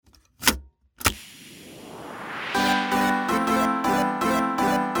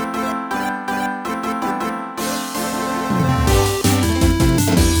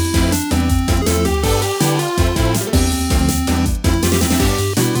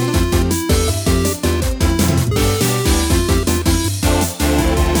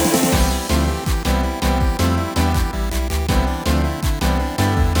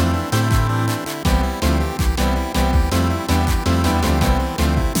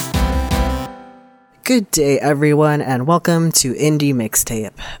Good day, everyone, and welcome to Indie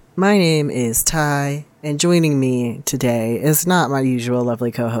Mixtape. My name is Ty, and joining me today is not my usual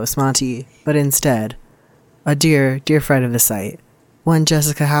lovely co-host Monty, but instead, a dear, dear friend of the site, one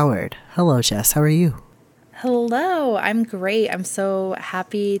Jessica Howard. Hello, Jess. How are you? Hello, I'm great. I'm so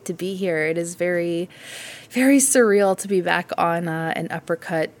happy to be here. It is very, very surreal to be back on an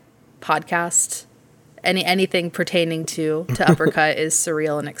Uppercut podcast. Anything pertaining to Uppercut is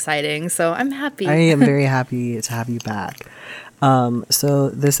surreal and exciting, so I'm happy. I am very happy to have you back. So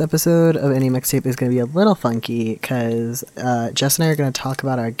this episode of Indie Mixtape is going to be a little funky because Jess and I are going to talk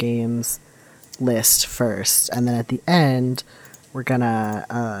about our games list first, and then at the end, we're going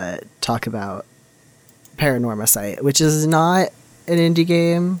to talk about Paranormasight, which is not an indie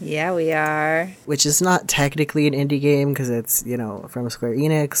game. Yeah, we are. Which is not technically an indie game because it's, from Square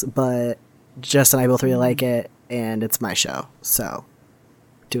Enix, but Jess and I both really like it, and it's my show, so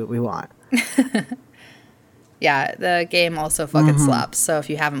do what we want. Yeah, the game also fucking slaps, so if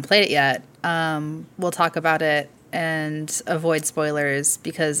you haven't played it yet, we'll talk about it and avoid spoilers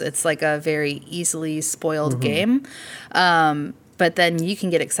because it's like a very easily spoiled game. But then you can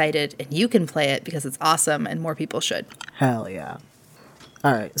get excited and you can play it because it's awesome and more people should. Hell yeah.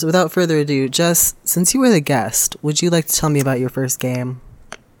 All right, so without further ado, Jess, since you were the guest, would you like to tell me about your first game?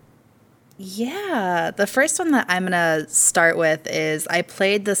 Yeah, the first one that I'm going to start with is I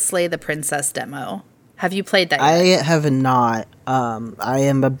played the Slay the Princess demo. Have you played that yet? I have not. I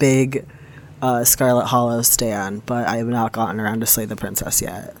am a big Scarlet Hollow stan, but I have not gotten around to Slay the Princess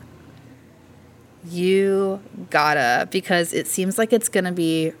yet. You gotta, because it seems like it's gonna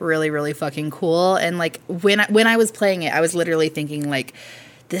be really, really fucking cool. And like when I was playing it, I was literally thinking like,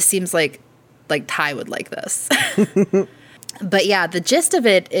 this seems like Ty would like this. But yeah, the gist of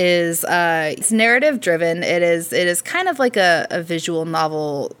it is it's narrative driven. It is kind of like a visual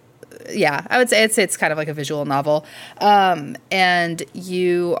novel. Yeah, I would say it's kind of like a visual novel. And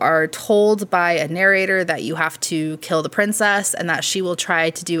you are told by a narrator that you have to kill the princess and that she will try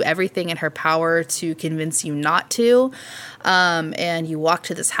to do everything in her power to convince you not to. And you walk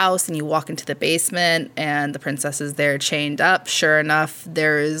to this house and you walk into the basement and the princess is there chained up. Sure enough,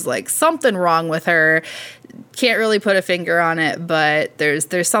 there is like something wrong with her. Can't really put a finger on it, but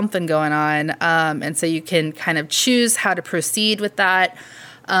there's something going on. And so you can kind of choose how to proceed with that.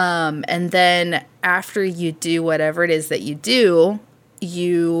 And then after you do whatever it is that you do,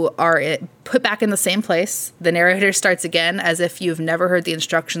 you are put back in the same place. The narrator starts again as if you've never heard the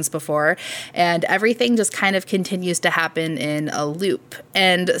instructions before, and everything just kind of continues to happen in a loop.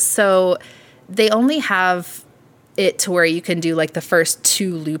 And so they only have it to where you can do like the first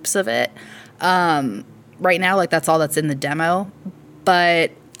 2 loops of it. Right now, like that's all that's in the demo,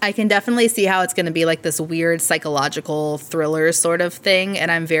 but I can definitely see how it's going to be like this weird psychological thriller sort of thing, and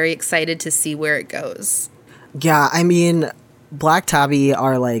I'm very excited to see where it goes. Yeah, I mean, Black Tabby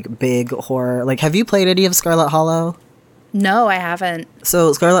are like big horror. Like, have you played any of Scarlet Hollow? No, I haven't.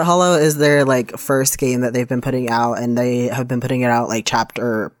 So Scarlet Hollow is their like first game that they've been putting out, and they have been putting it out like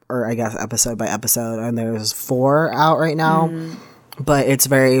chapter or I guess episode by episode, and there's 4 out right now. But it's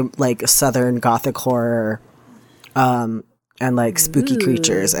very like Southern Gothic horror. And like spooky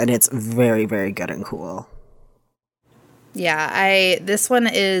creatures, and it's very, very good and cool. Yeah, this one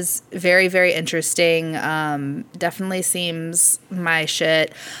is very, very interesting. Definitely seems my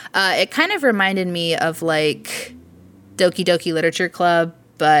shit. It kind of reminded me of like Doki Doki Literature Club,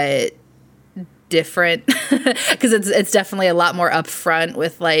 but different because it's definitely a lot more upfront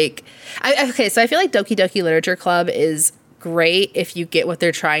with like. Okay, so I feel like Doki Doki Literature Club is great if you get what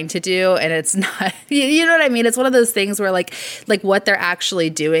they're trying to do, and it's not, you know what I mean? It's one of those things where like what they're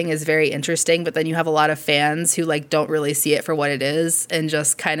actually doing is very interesting, but then you have a lot of fans who like don't really see it for what it is and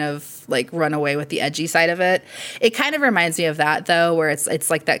just kind of like run away with the edgy side of it. It kind of reminds me of that though, where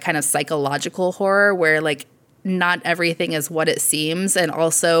it's like that kind of psychological horror where like not everything is what it seems, and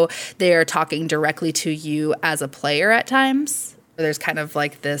also they are talking directly to you as a player at times. There's kind of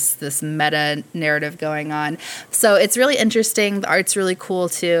like this meta narrative going on. So it's really interesting. The art's really cool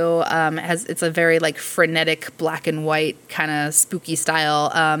too. It's a very like frenetic black and white kind of spooky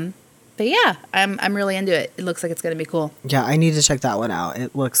style. But yeah, I'm really into it. It looks like it's going to be cool. Yeah, I need to check that one out.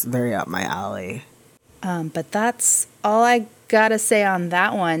 It looks very up my alley. But that's all I gotta say on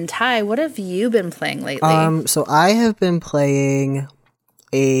that one. Ty, what have you been playing lately? So I have been playing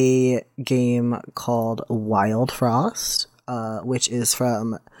a game called Wild Frost. Which is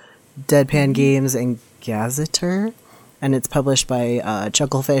from Deadpan Games and Gazetteer, and it's published by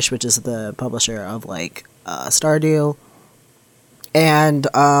Chucklefish, which is the publisher of like Stardew. And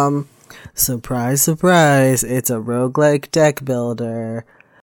surprise, surprise, it's a roguelike deck builder.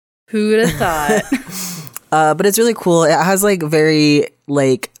 Who would have thought? But it's really cool. It has like very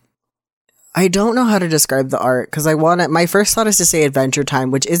like, I don't know how to describe the art because my first thought is to say Adventure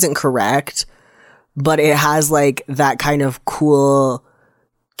Time, which isn't correct, but it has like that kind of cool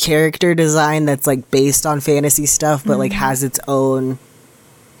character design that's like based on fantasy stuff, but like has its own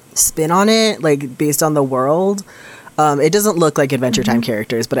spin on it, like based on the world. It doesn't look like Adventure Time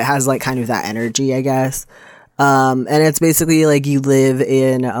characters, but it has like kind of that energy, I guess. And it's basically like you live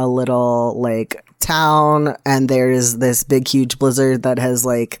in a little like town and there's this big huge blizzard that has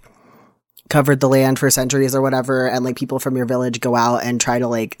like covered the land for centuries or whatever, and like people from your village go out and try to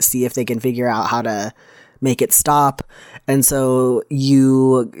like see if they can figure out how to make it stop. And so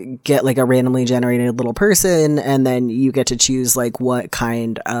you get like a randomly generated little person, and then you get to choose like what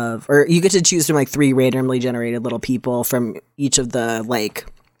kind of, or you get to choose from like 3 randomly generated little people from each of the like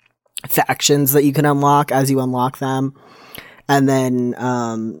factions that you can unlock as you unlock them. And then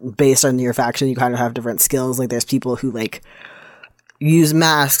based on your faction, you kind of have different skills. Like there's people who like use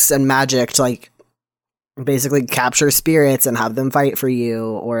masks and magic to like basically capture spirits and have them fight for you,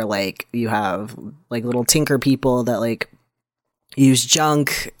 or like you have like little tinker people that like use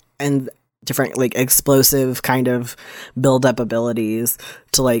junk and different like explosive kind of build up abilities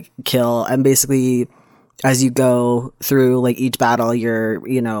to like kill. And basically as you go through like each battle, you're,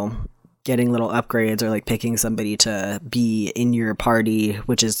 you know, getting little upgrades or like picking somebody to be in your party,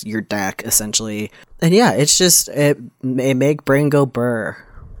 which is your deck essentially. And yeah, it's just it make brain go burr.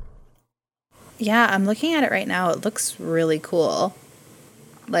 Yeah, I'm looking at it right now. It looks really cool.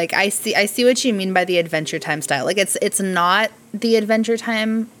 Like I see what you mean by the Adventure Time style. Like it's not the Adventure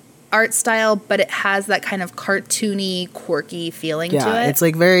Time art style, but it has that kind of cartoony, quirky feeling to it. Yeah, it's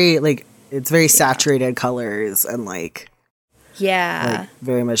like very like it's very saturated colors and like like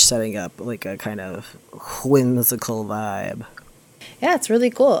very much setting up like a kind of whimsical vibe. Yeah, it's really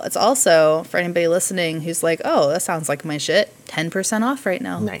cool. It's also, for anybody listening who's like, oh, that sounds like my shit, 10% off right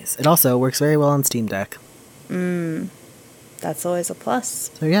now. Nice. It also works very well on Steam Deck. That's always a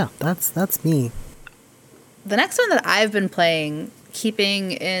plus. So yeah, that's me. The next one that I've been playing,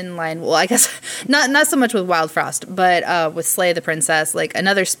 keeping in line, well, I guess not so much with Wild Frost, but with Slay the Princess, like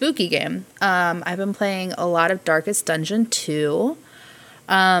another spooky game. I've been playing a lot of Darkest Dungeon 2.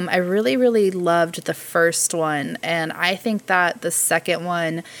 I really, really loved the first one, and I think that the second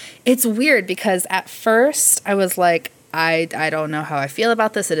one, it's weird because at first I was like, I don't know how I feel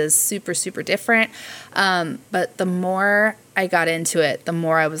about this. It is super, super different. But the more I got into it, the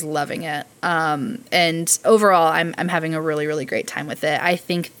more I was loving it. And overall, I'm having a really, really great time with it. I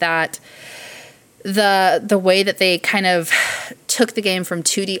think that the way that they kind of took the game from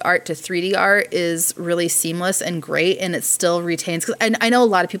 2D art to 3D art is really seamless and great, and it still retains, because I know a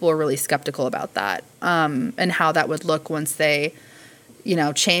lot of people are really skeptical about that, and how that would look once they, you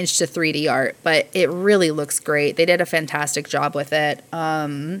know, changed to 3D art, but it really looks great. They did a fantastic job with it.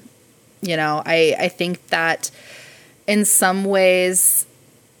 You know, I think that in some ways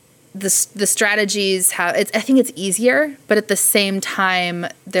the strategies have, I think it's easier, but at the same time,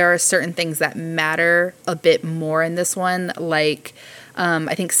 there are certain things that matter a bit more in this one. Like,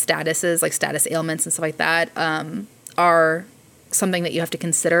 I think statuses, like status ailments and stuff like that, are something that you have to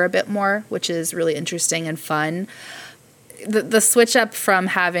consider a bit more, which is really interesting and fun. The switch up from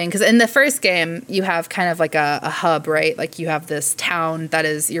having, because in the first game, you have kind of like a hub, right? Like you have this town that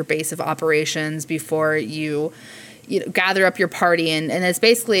is your base of operations before you gather up your party, and it's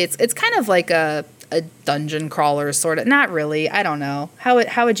basically it's kind of like a dungeon crawler sort of. Not really. I don't know.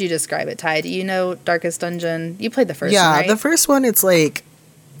 How would you describe it, Ty? Do you know Darkest Dungeon? You played the first one, right? Yeah, the first one, it's like,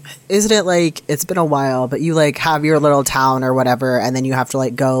 isn't it like, it's been a while, but you like have your little town or whatever, and then you have to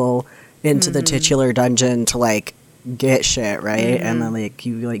like go into the titular dungeon to like get shit, right? And then like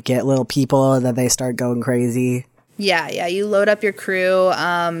you like get little people and then they start going crazy. Yeah, you load up your crew,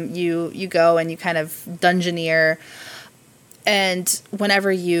 you go and you kind of dungeoneer, and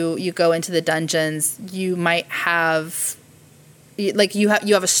whenever you go into the dungeons, you might have, like, you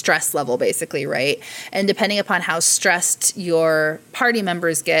have a stress level, basically, right? And depending upon how stressed your party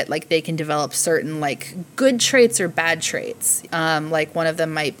members get, like, they can develop certain, like, good traits or bad traits. Like, one of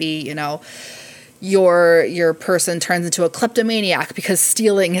them might be, you know, your person turns into a kleptomaniac because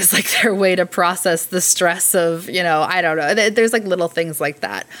stealing is like their way to process the stress of, you know, I don't know. There's like little things like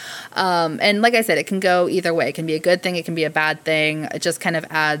that. And like I said, it can go either way. It can be a good thing. It can be a bad thing. It just kind of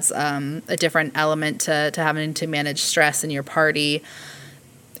adds a different element to having to manage stress in your party.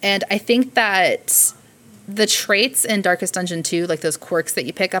 And I think that the traits in Darkest Dungeon 2, like those quirks that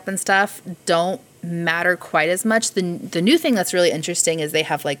you pick up and stuff, don't matter quite as much. The new thing that's really interesting is they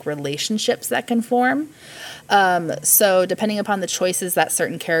have like relationships that can form. So depending upon the choices that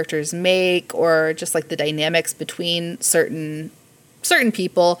certain characters make, or just like the dynamics between certain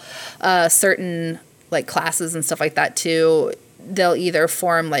people, certain like classes and stuff like that too, they'll either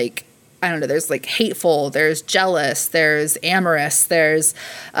form like, I don't know, there's like hateful, there's jealous, there's amorous, there's,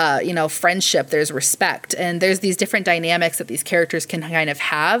 friendship, there's respect. And there's these different dynamics that these characters can kind of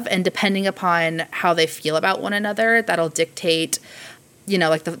have. And depending upon how they feel about one another, that'll dictate,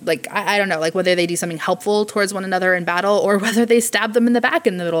 I don't know, like whether they do something helpful towards one another in battle, or whether they stab them in the back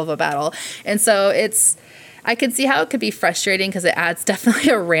in the middle of a battle. And so I could see how it could be frustrating because it adds definitely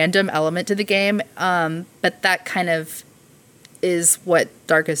a random element to the game. But that kind of is what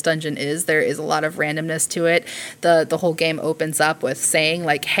Darkest Dungeon is. There is a lot of randomness to it. The whole game opens up with saying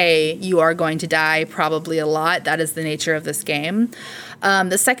like, hey, you are going to die probably a lot. That is the nature of this game.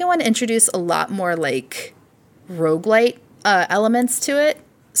 The second one introduced a lot more like roguelite elements to it.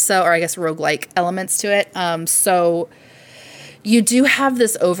 Or I guess roguelike elements to it. So you do have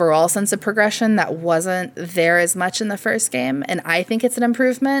this overall sense of progression that wasn't there as much in the first game, and I think it's an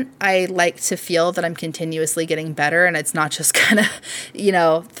improvement. I like to feel that I'm continuously getting better, and it's not just kind of,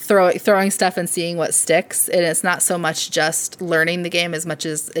 throwing stuff and seeing what sticks. And it's not so much just learning the game as much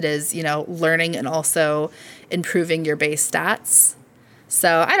as it is, learning and also improving your base stats.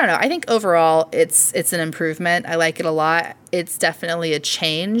 So I don't know. I think overall it's an improvement. I like it a lot. It's definitely a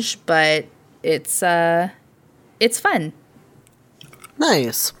change, but it's fun.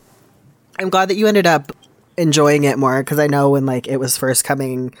 Nice. I'm glad that you ended up enjoying it more, because I know when like it was first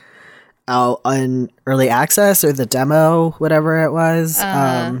coming out on early access or the demo, whatever it was,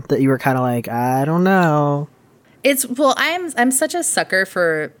 that you were kind of like, I don't know. I'm such a sucker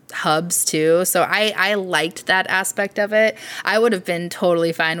for hubs too, so I liked that aspect of it. I would have been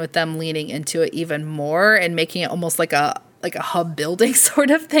totally fine with them leaning into it even more and making it almost like a hub building sort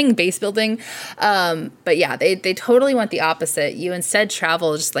of thing, base building. But yeah, they totally went the opposite. You instead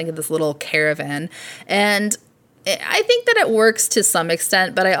travel just like in this little caravan. And I think that it works to some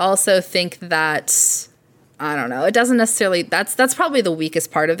extent, but I also think that, I don't know, it doesn't necessarily, that's probably the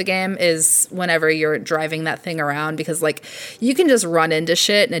weakest part of the game, is whenever you're driving that thing around, because like you can just run into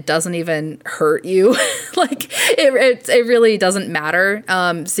shit and it doesn't even hurt you. Like it really doesn't matter.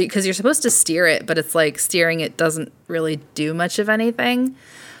 Because you're supposed to steer it, but it's like steering it doesn't really do much of anything.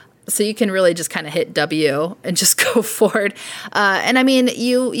 So you can really just kind of hit W and just go forward. And I mean,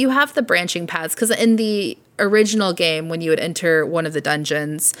 you have the branching paths, because in the original game, when you would enter one of the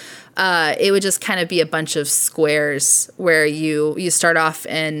dungeons, it would just kind of be a bunch of squares where you start off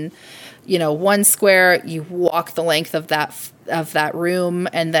in, one square, you walk the length of that room,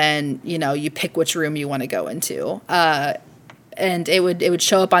 and then, you pick which room you want to go into. And it would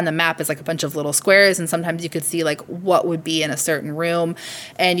show up on the map as like a bunch of little squares, and sometimes you could see like what would be in a certain room,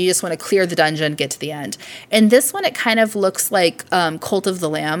 and you just want to clear the dungeon, get to the end. And this one, it kind of looks like Cult of the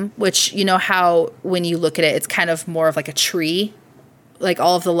Lamb, which, you know how when you look at it, it's kind of more of like a tree, like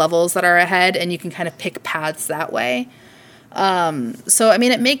all of the levels that are ahead, and you can kind of pick paths that way. So, I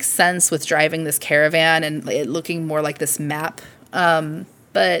mean, it makes sense with driving this caravan and it looking more like this map. Or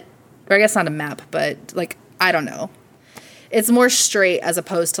I guess not a map, but like, I don't know. It's more straight as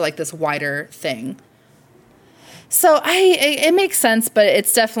opposed to like this wider thing. So it makes sense, but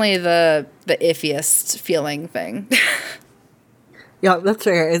it's definitely the iffiest feeling thing. Yeah, that's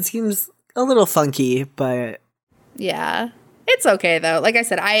fair. It seems a little funky, but yeah, it's okay though. Like I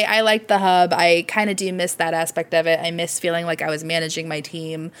said, I like the hub. I kind of do miss that aspect of it. I miss feeling like I was managing my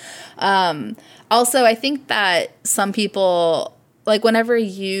team. Also, I think that some people, like whenever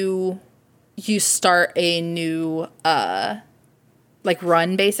you start a new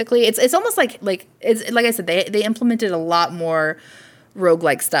run, basically, it's almost like it's like I said, they implemented a lot more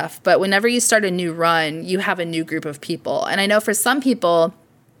roguelike stuff, but whenever you start a new run, you have a new group of people. And I know for some people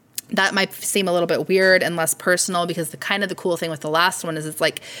that might seem a little bit weird and less personal, because the cool thing with the last one is it's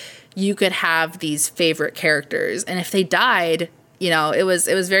like you could have these favorite characters, and if they died, it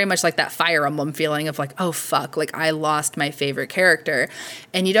was very much like that Fire Emblem feeling of like, oh fuck, like I lost my favorite character.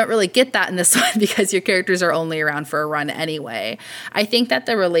 And you don't really get that in this one because your characters are only around for a run anyway. I think that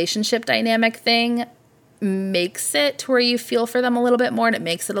the relationship dynamic thing makes it to where you feel for them a little bit more, and it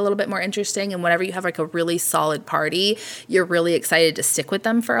makes it a little bit more interesting. And whenever you have like a really solid party, you're really excited to stick with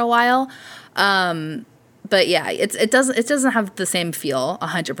them for a while. But yeah, it doesn't have the same feel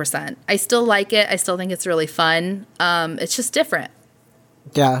 100%. I still like it. I still think it's really fun. It's just different.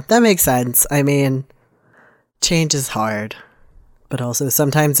 Yeah, that makes sense. I mean, change is hard, but also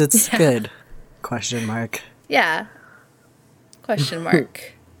sometimes it's good. Question mark. Yeah. Question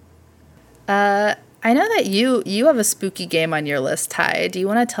mark. I know that you have a spooky game on your list, Ty. Do you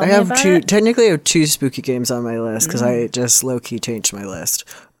want to tell me about it? Technically, I have two spooky games on my list because I just low-key changed my list.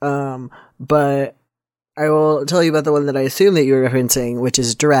 But I will tell you about the one that I assume that you were referencing, which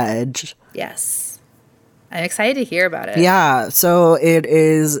is Dredge. Yes. I'm excited to hear about it. Yeah, so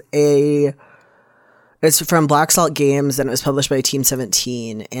it's from Black Salt Games, and it was published by Team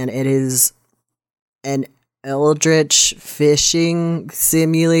 17, and it is an Eldritch fishing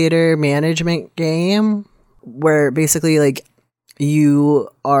simulator management game where basically like you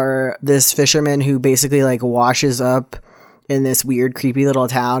are this fisherman who basically like washes up in this weird creepy little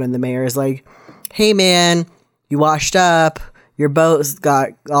town, and the mayor is like, hey man, you washed up, your boat got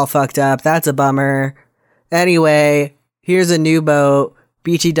all fucked up, that's a bummer, anyway, here's a new boat,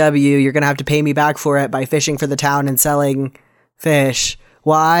 BTW, you're gonna have to pay me back for it by fishing for the town and selling fish.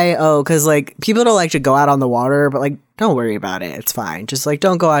 Why? Oh, because, like, people don't like to go out on the water, but, like, don't worry about it. It's fine. Just, like,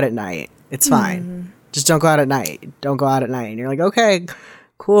 don't go out at night. It's fine. Just don't go out at night. Don't go out at night. And you're like, okay,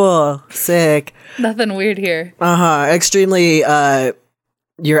 cool, sick. Nothing weird here. Extremely,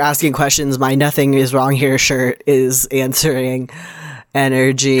 you're asking questions. My nothing is wrong here shirt is answering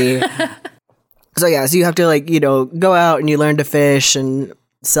energy. So, yeah, so you have to, like, you know, go out and you learn to fish and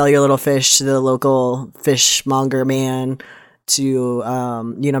sell your little fish to the local fishmonger man to,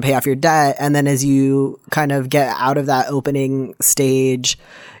 you know, pay off your debt. And then as you kind of get out of that opening stage,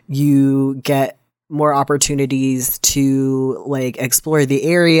 you get more opportunities to, like, explore the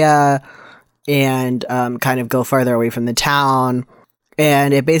area and kind of go farther away from the town.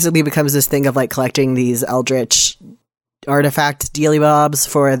 And it basically becomes this thing of, like, collecting these eldritch artifact dealy bobs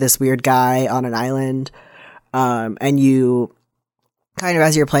for this weird guy on an island. And you kind of,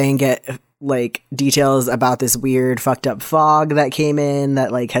 as you're playing, get like details about this weird fucked up fog that came in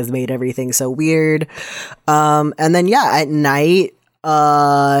that like has made everything so weird. And then yeah, at night,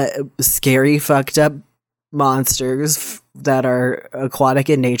 scary fucked up monsters that are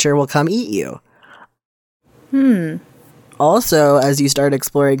aquatic in nature will come eat you. Also, as you start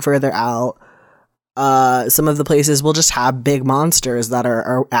exploring further out, some of the places will just have big monsters that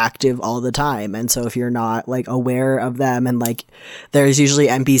are active all the time. And so if you're not like aware of them, and like there's usually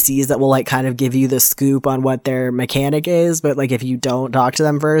NPCs that will like kind of give you the scoop on what their mechanic is, but like if you don't talk to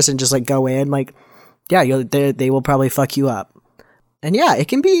them first and just like go in, like yeah, they will probably fuck you up. And yeah, it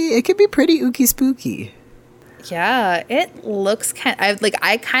can be pretty ooky spooky. Yeah, it looks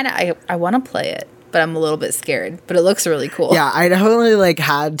I want to play it, but I'm a little bit scared, but it looks really cool. Yeah, I definitely like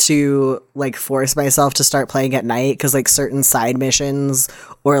had to like force myself to start playing at night because like certain side missions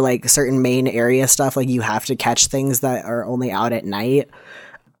or like certain main area stuff, like you have to catch things that are only out at night.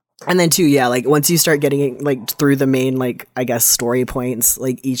 And then too, yeah, like once you start getting like through the main, like I guess story points,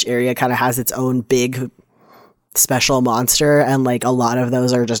 like each area kind of has its own big special monster, and like a lot of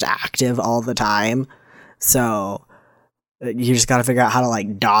those are just active all the time. So you just got to figure out how to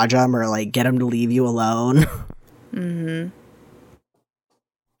like dodge them or like get them to leave you alone.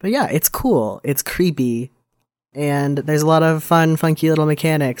 But yeah, it's cool. It's creepy. And there's a lot of fun, funky little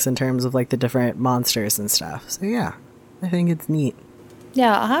mechanics in terms of like the different monsters and stuff. So yeah, I think it's neat.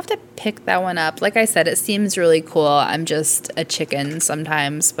 Yeah, I'll have to pick that one up. Like I said, it seems really cool. I'm just a chicken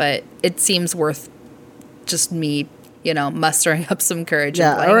sometimes, but it seems worth just me, you know, mustering up some courage.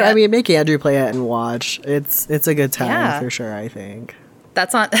 Yeah, or I mean, make Andrew play it and watch. It's a good time for sure, I think.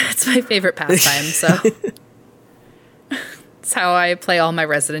 That's my favorite pastime, so it's how I play all my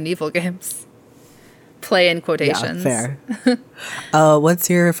Resident Evil games. Play in quotations. Yeah, fair. What's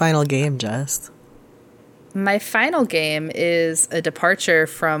your final game, Jess? My final game is a departure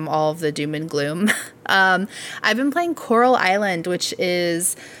from all of the doom and gloom. I've been playing Coral Island, which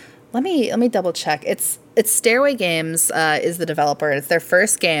is, let me double check. It's Stairway Games is the developer. It's their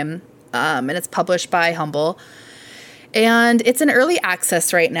first game, and it's published by Humble. And it's in early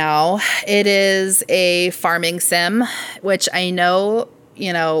access right now. It is a farming sim, which I know,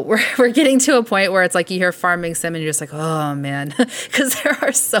 you know, we're getting to a point where it's like you hear farming sim and you're just like, oh man, because there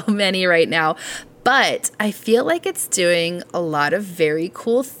are so many right now. But I feel like it's doing a lot of very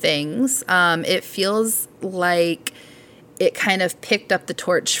cool things. It feels like it kind of picked up the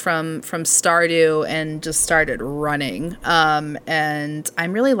torch from Stardew and just started running. And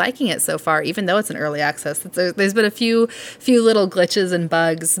I'm really liking it so far, even though it's an early access. There's been a few little glitches and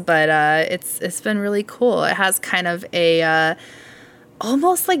bugs, but it's been really cool. It has kind of a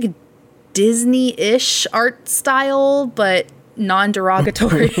almost like Disney-ish art style, but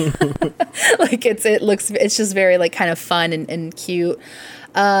non-derogatory. Like it's just very like kind of fun and cute.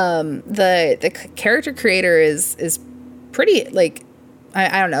 The character creator is pretty like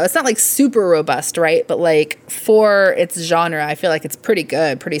I don't know. It's not like super robust, right? But like for its genre, I feel like it's pretty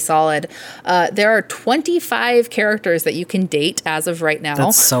good, pretty solid. There are 25 characters that you can date as of right now.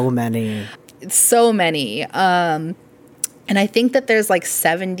 That's so many. So many. And I think that there's like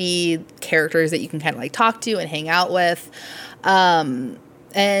 70 characters that you can kind of like talk to and hang out with. And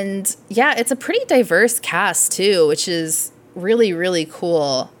yeah, it's a pretty diverse cast too, which is really, really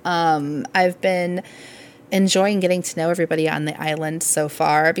cool. I've been enjoying getting to know everybody on the island so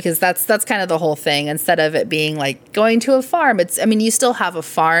far, because that's kind of the whole thing. Instead of it being like going to a farm, I mean, you still have a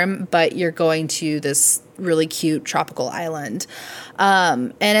farm, but you're going to this really cute tropical island.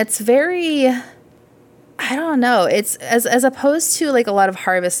 And it's very, I don't know, it's as opposed to like a lot of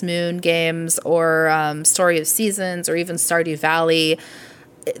Harvest Moon games or Story of Seasons or even Stardew Valley,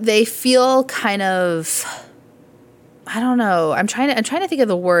 they feel kind of, I don't know. I'm trying to think of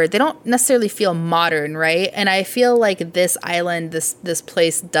the word. They don't necessarily feel modern, right? And I feel like this island, this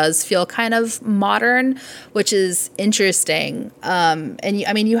place does feel kind of modern, which is interesting. I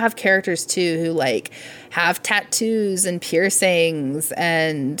mean, you have characters too who like have tattoos and piercings,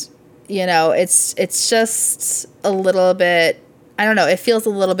 and you know, it's just a little bit, I don't know. It feels a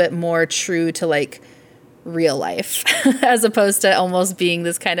little bit more true to like real life as opposed to almost being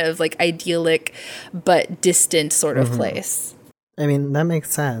this kind of like idyllic but distant sort of place. I mean, that makes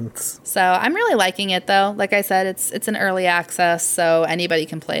sense. So I'm really liking it though. Like I said, it's an early access, so anybody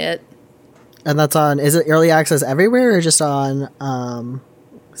can play it. And that's on, is it early access everywhere or just on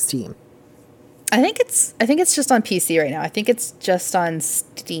Steam? I think it's just on PC right now. I think it's just on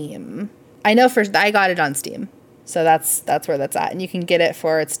Steam. I know I got it on Steam. So that's where that's at. And you can get it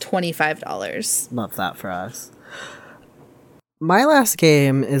for, it's $25. Love that for us. My last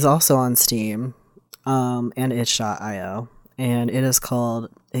game is also on Steam and itch.io. And it is called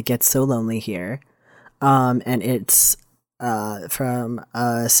It Gets So Lonely Here. And it's from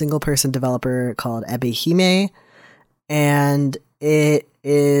a single person developer called Ebihime. And it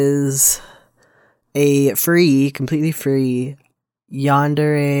is a completely free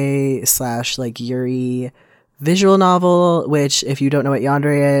yandere / like Yuri visual novel, which if you don't know what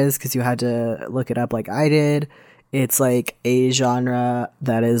yandere is, because you had to look it up like I did, it's like a genre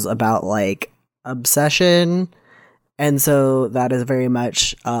that is about like obsession, and so that is very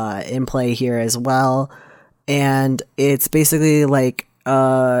much in play here as well. And it's basically like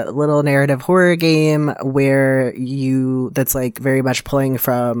a little narrative horror game where that's like very much pulling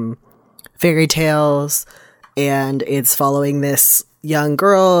from fairy tales, and it's following this young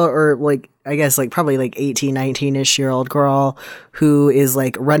girl, or like I guess like probably like 18, 19-ish year old girl who is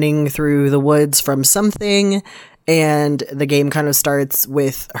like running through the woods from something, and the game kind of starts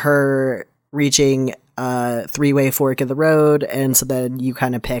with her reaching a 3-way fork in the road, and so then you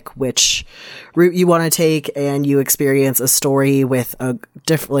kind of pick which route you want to take, and you experience a story with a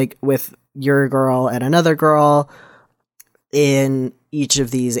different, like with your girl and another girl in each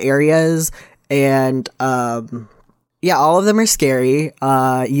of these areas. And yeah, all of them are scary.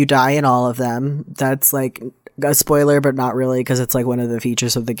 You die in all of them. That's like a spoiler, but not really, because it's like one of the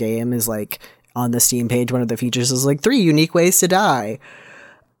features of the game is like on the Steam page, one of the features is like 3 unique ways to die.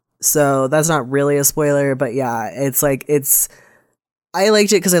 So that's not really a spoiler, but yeah, it's like, I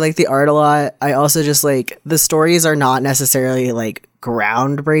liked it because I like the art a lot. I also just like, the stories are not necessarily like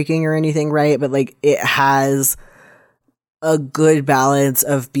groundbreaking or anything, right? But like it has a good balance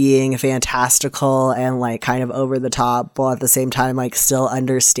of being fantastical and like kind of over the top, while at the same time like still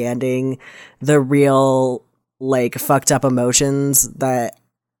understanding the real like fucked up emotions that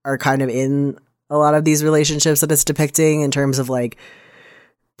are kind of in a lot of these relationships that it's depicting, in terms of like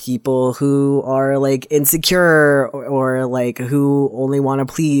people who are like insecure or like who only want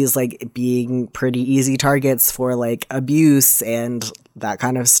to please, like being pretty easy targets for like abuse and that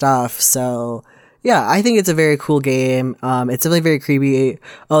kind of stuff. So yeah, I think it's a very cool game. It's definitely very creepy.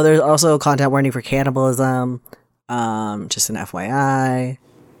 Oh, there's also a content warning for cannibalism. Just an FYI.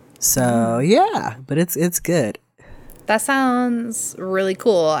 So yeah, but it's good. That sounds really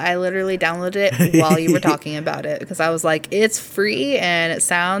cool. I literally downloaded it while you were talking about it, because I was like, it's free and it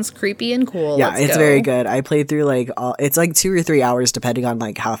sounds creepy and cool. Yeah, it's very good. I played through like it's like 2 or 3 hours depending on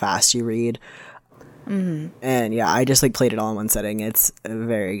like how fast you read. Mm-hmm. And yeah, I just like played it all in one setting. It's a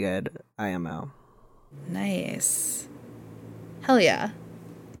very good IMO. Nice. Hell yeah.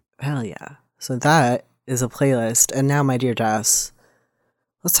 Hell yeah. So that is a playlist. And now, my dear Jess,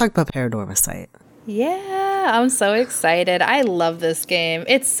 let's talk about Paranormasight. Yeah, I'm so excited. I love this game.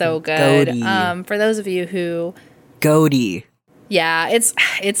 It's so good. Goaty. For those of you who... Goaty. Yeah,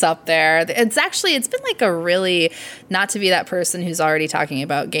 it's up there. It's been like a really, not to be that person who's already talking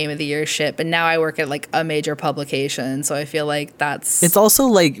about Game of the Year shit, but now I work at like a major publication, so I feel like It's also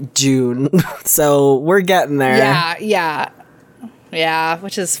like June, so we're getting there. Yeah,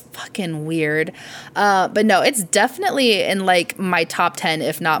 which is fucking weird. But no, it's definitely in like my top 10,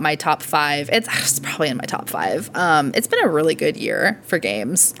 if not my top 5. It's probably in my top 5. It's been a really good year for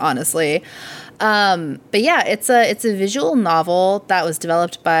games, honestly. But yeah, it's a visual novel that was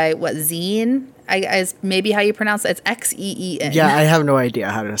developed by Zeen, I maybe how you pronounce it. It's Xeen. Yeah, I have no idea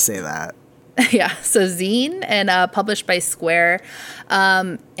how to say that. Yeah, so Zeen, and published by Square.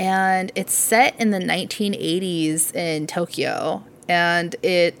 And it's set in the 1980s in Tokyo, and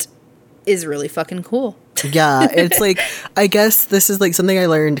it is really fucking cool. Yeah, it's like, I guess this is like something I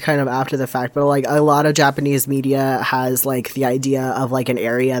learned kind of after the fact, but like a lot of Japanese media has like the idea of like an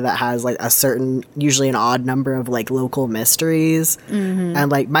area that has like a certain, usually an odd number of like local mysteries. Mm-hmm.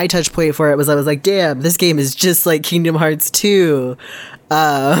 And like my touch point for it was I was like, damn, this game is just like Kingdom Hearts 2.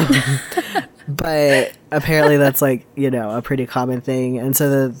 But apparently that's like, you know, a pretty common thing. And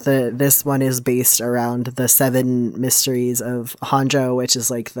so this one is based around the 7 mysteries of Honjo, which is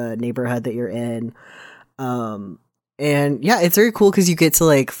like the neighborhood that you're in. And yeah, it's very cool because you get to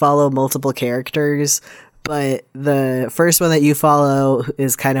like follow multiple characters, but the first one that you follow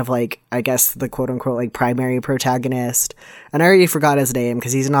is kind of like, I guess, the quote unquote like primary protagonist. And I already forgot his name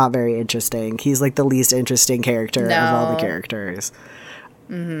because he's not very interesting. He's like the least interesting character of all the characters.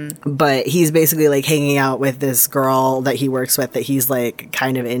 Mm-hmm. But he's basically like hanging out with this girl that he works with that he's like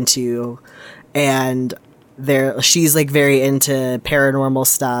kind of into, and she's like very into paranormal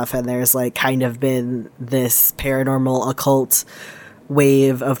stuff, and there's like kind of been this paranormal occult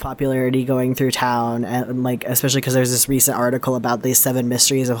wave of popularity going through town, and like especially because there's this recent article about these 7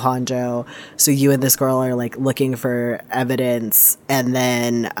 mysteries of Honjo. So you and this girl are like looking for evidence, and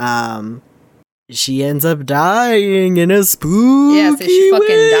then she ends up dying in a spooky Yeah, so she fucking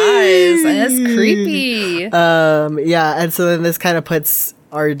way. Dies, and it's creepy. Yeah, and so then this kind of puts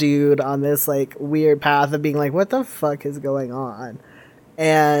our dude on this like weird path of being like, what the fuck is going on?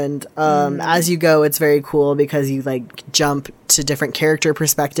 And as you go, it's very cool because you like jump to different character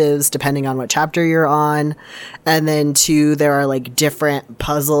perspectives depending on what chapter you're on. And then 2, there are like different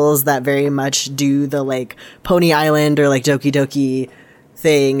puzzles that very much do the like Pony Island or like Doki Doki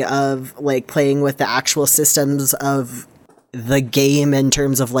thing of like playing with the actual systems of the game in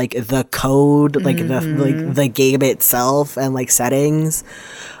terms of like the code, like the game itself and like settings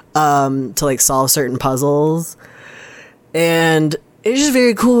to like solve certain puzzles. And it's just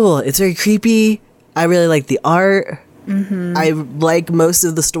very cool. It's very creepy. I really like the art. I like most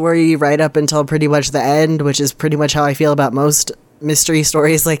of the story right up until pretty much the end, which is pretty much how I feel about most mystery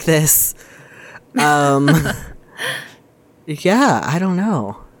stories like this. Yeah, I don't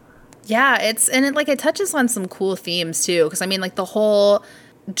know. Yeah, it touches on some cool themes too, because I mean like the whole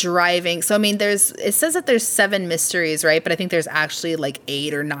driving. So I mean it says that there's 7 mysteries, right? But I think there's actually like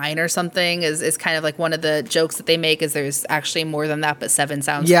 8 or 9 or something is kind of like one of the jokes that they make is there's actually more than that, but 7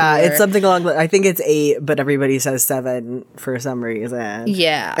 sounds cooler. It's something along I think it's 8, but everybody says 7 for some reason.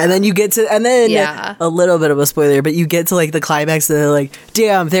 Yeah. And then you get to a little bit of a spoiler, but you get to like the climax and they're like,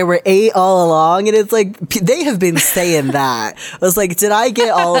 damn, there were 8 all along, and it's like they have been saying that. I was like, did I get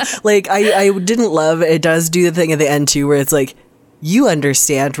all like I didn't love it does do the thing at the end too where it's like, you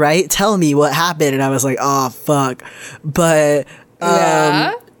understand, right? Tell me what happened. And I was like, oh, fuck. But,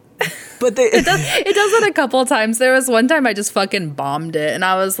 yeah. But it does it a couple times. There was one time I just fucking bombed it. And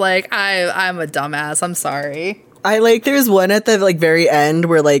I was like, I'm a dumbass. I'm sorry. There's one at the like very end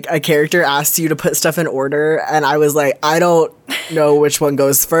where like a character asks you to put stuff in order. And I was like, I don't know which one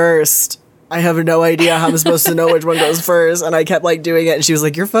goes first. I have no idea how I'm supposed to know which one goes first. And I kept like doing it. And she was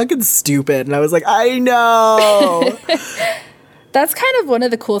like, you're fucking stupid. And I was like, I know. That's kind of one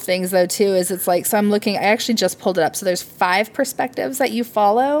of the cool things, though, too, is it's like, so I'm looking, I actually just pulled it up. So there's 5 perspectives that you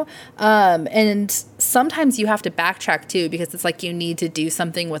follow. And sometimes you have to backtrack, too, because it's like you need to do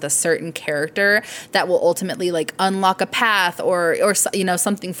something with a certain character that will ultimately, like, unlock a path or you know,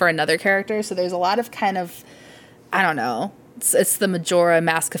 something for another character. So there's a lot of kind of, I don't know. It's the Majora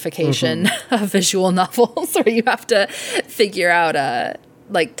maskification of visual novels where you have to figure out,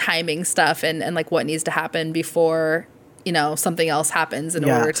 like, timing stuff and, like, what needs to happen before, you know, something else happens in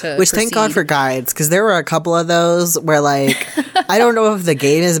order to Which, thank God for guides, because there were a couple of those where, like, I don't know if the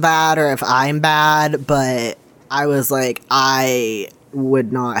game is bad or if I'm bad, but I was like, I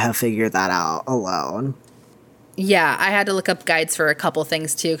would not have figured that out alone. Yeah, I had to look up guides for a couple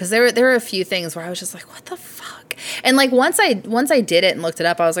things, too, because there were a few things where I was just like, what the fuck? back. And like once I did it and looked it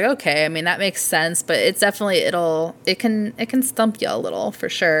up, I was like, okay, I mean that makes sense, but it's definitely it can stump you a little for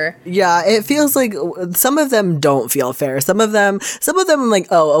sure. Yeah, it feels like some of them don't feel fair. Some of them I'm like,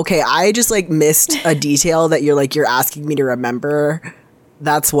 oh, okay, I just like missed a detail that you're asking me to remember.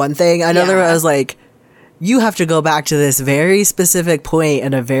 That's one thing. Another one, I was like, you have to go back to this very specific point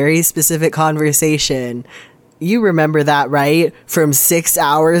in a very specific conversation. You remember that, right? From 6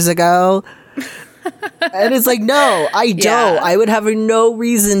 hours ago? And it's like, no, I don't. Yeah. I would have no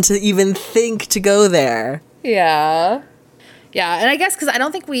reason to even think to go there. Yeah. Yeah, and I guess because I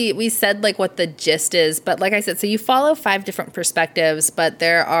don't think we said like what the gist is, but like I said, so you follow 5 different perspectives, but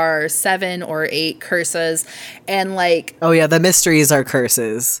there are 7 or 8 curses, and like... Oh yeah, the mysteries are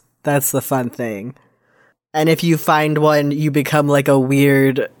curses. That's the fun thing. And if you find one, you become like a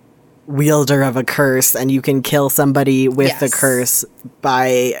weird wielder of a curse, and you can kill somebody with the curse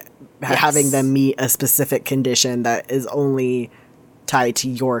by having them meet a specific condition that is only tied to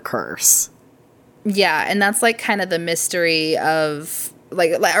your curse. Yeah, and that's like kind of the mystery of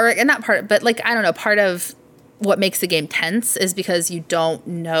like or not part, but like I don't know, part of what makes the game tense is because you don't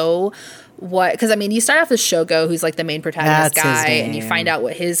know what, because I mean you start off with Shogo, who's like the main protagonist guy, and you find out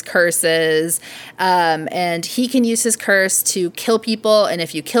what his curse is, and he can use his curse to kill people, and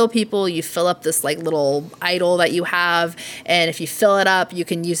if you kill people you fill up this like little idol that you have, and if you fill it up you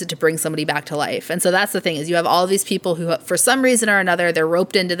can use it to bring somebody back to life. And so that's the thing, is you have all these people who for some reason or another they're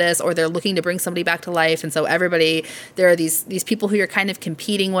roped into this, or they're looking to bring somebody back to life, and so there are these people who you're kind of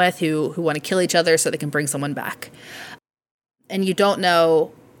competing with who want to kill each other so they can bring someone back, and you don't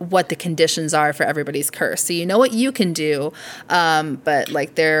know what the conditions are for everybody's curse. So you know what you can do, but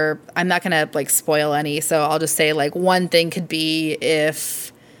like I'm not gonna like spoil any, so I'll just say like one thing could be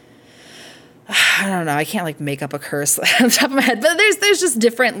if I don't know, I can't like make up a curse on the top of my head, but there's just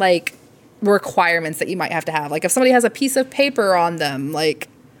different like requirements that you might have to have. Like if somebody has a piece of paper on them, like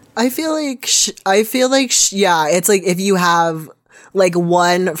I feel like yeah, it's like if you have like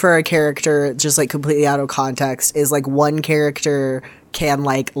one for a character, just like completely out of context, is like one character can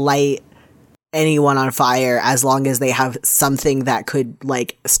like light anyone on fire as long as they have something that could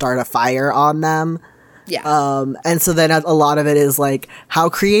like start a fire on them. Yeah. And so then a lot of it is like, how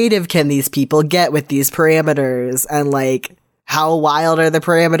creative can these people get with these parameters, and like how wild are the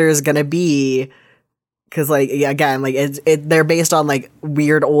parameters gonna be? Because like, yeah, again, like they're based on like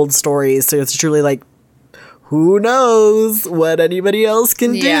weird old stories, so it's truly like, who knows what anybody else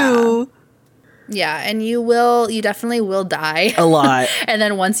can do. Yeah, and you definitely will die. A lot. And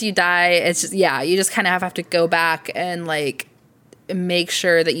then once you die, it's just, you just kind of have to go back and like make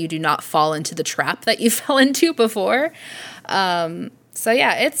sure that you do not fall into the trap that you fell into before. So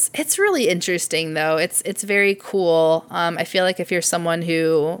yeah, it's really interesting though. It's very cool. I feel like if you're someone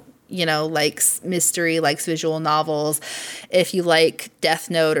who, you know, likes mystery, likes visual novels, if you like Death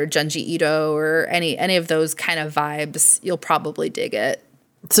Note or Junji Ito or any of those kind of vibes, you'll probably dig it.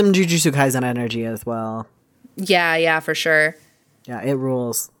 Some Jujutsu Kaisen energy as well. Yeah, for sure. Yeah, it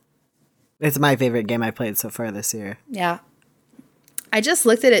rules. It's my favorite game I played so far this year. Yeah. I just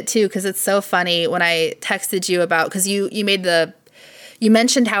looked at it too because it's so funny when I texted you about, because you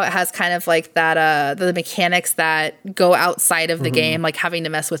mentioned how it has kind of like that the mechanics that go outside of the game, like having to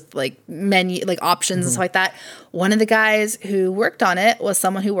mess with like menu, like options and stuff like that. One of the guys who worked on it was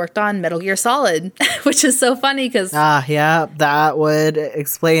someone who worked on Metal Gear Solid, which is so funny because yeah, that would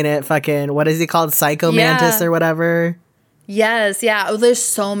explain it. Fucking, what is he called? Psycho Mantis or whatever. Yes, yeah. Oh, there's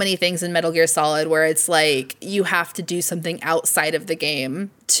so many things in Metal Gear Solid where it's like you have to do something outside of the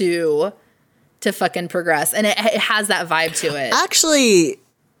game to fucking progress, and it has that vibe to it. Actually,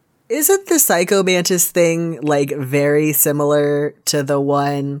 isn't the Psycho Mantis thing like very similar to the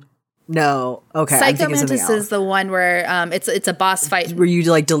one? No, okay. Psycho Mantis is the one where it's a boss fight where you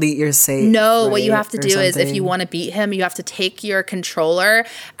like delete your save. No, what you have to do is if you want to beat him, you have to take your controller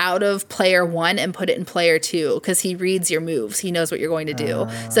out of player 1 and put it in player 2 because he reads your moves. He knows what you're going to do.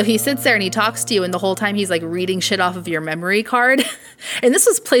 So he sits there and he talks to you, and the whole time he's like reading shit off of your memory card. And this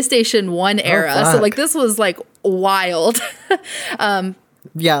was PlayStation 1 era, so like this was like wild.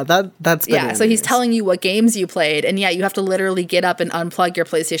 Yeah, that's bananas. So he's telling you what games you played, and you have to literally get up and unplug your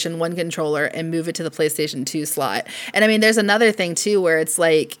PlayStation 1 controller and move it to the PlayStation 2 slot. And I mean, there's another thing too where it's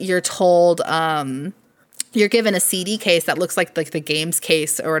like you're told you're given a CD case that looks like the games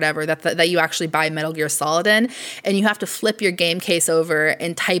case or whatever that you actually buy Metal Gear Solid in, and you have to flip your game case over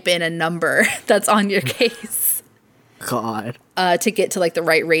and type in a number that's on your case. God. To get to like the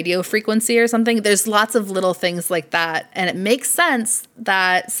right radio frequency or something. There's lots of little things like that. And it makes sense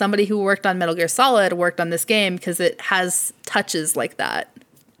that somebody who worked on Metal Gear Solid worked on this game because it has touches like that.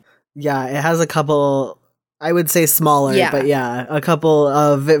 Yeah, it has a couple I would say smaller, Yeah. but yeah, a couple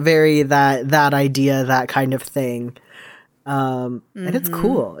of very that idea, that kind of thing. And it's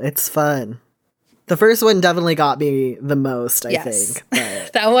cool. It's fun. The first one definitely got me the most, I Yes. think.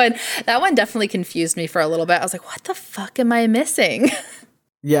 But That one definitely confused me for a little bit. I was like, what the fuck am I missing?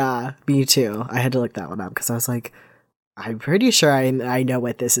 yeah, me too. I had to look that one up because I was like, I'm pretty sure I know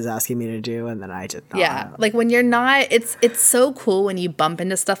what this is asking me to do, and then I did not. Yeah, like when you're not, it's so cool when you bump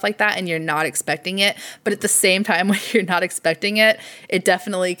into stuff like that and you're not expecting it. But at the same time, when you're not expecting it, it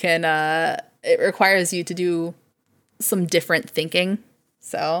definitely can. It requires you to do some different thinking.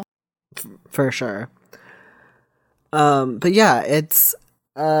 So For sure. But yeah, it's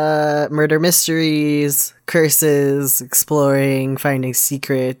murder mysteries, curses, exploring, finding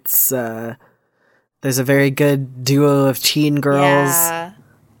secrets. There's a very good duo of teen girls yeah,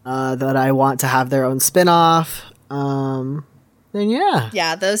 that I want to have their own spin-off. And yeah.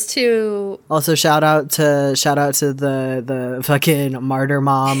 yeah, those two. Also shout out to the fucking martyr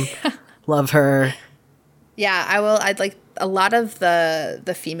mom. Love her. Yeah, I'd like a lot of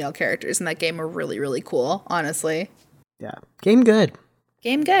the female characters in that game are really really cool. Honestly, Yeah. Game good.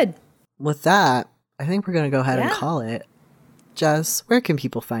 game good. With that, I think we're gonna go ahead and Yeah. call it. Jess, where can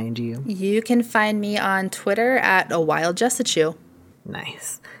people find you? You can find me on Twitter at a wild Jessichu.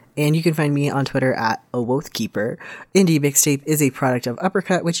 Nice. And you can find me on Twitter at awothkeeper. Indie Mixtape is a product of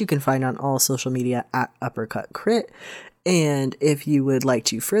Uppercut, which you can find on all social media at Uppercut Crit. And if you would like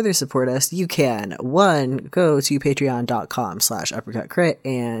to further support us, you can, one, go to patreon.com/uppercutcrit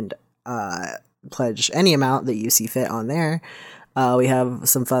and pledge any amount that you see fit on there. We have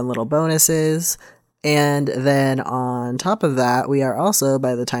some fun little bonuses. And then on top of that, we are also,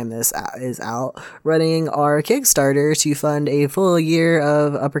 by the time this is out, running our Kickstarter to fund a full year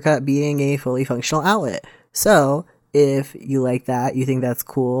of Uppercut being a fully functional outlet. So if you like that, you think that's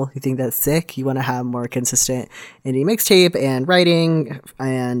cool, you think that's sick, you want to have more consistent indie mixtape and writing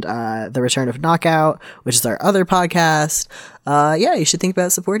and the return of Knockout, which is our other podcast, yeah, you should think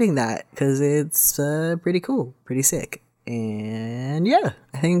about supporting that because it's pretty cool, pretty sick. And yeah,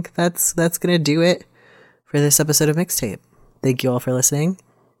 I think that's gonna do it for this episode of Mixtape. Thank you all for listening,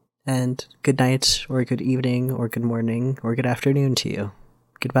 and good night, or good evening, or good morning, or good afternoon to you.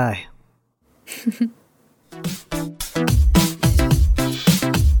 Goodbye.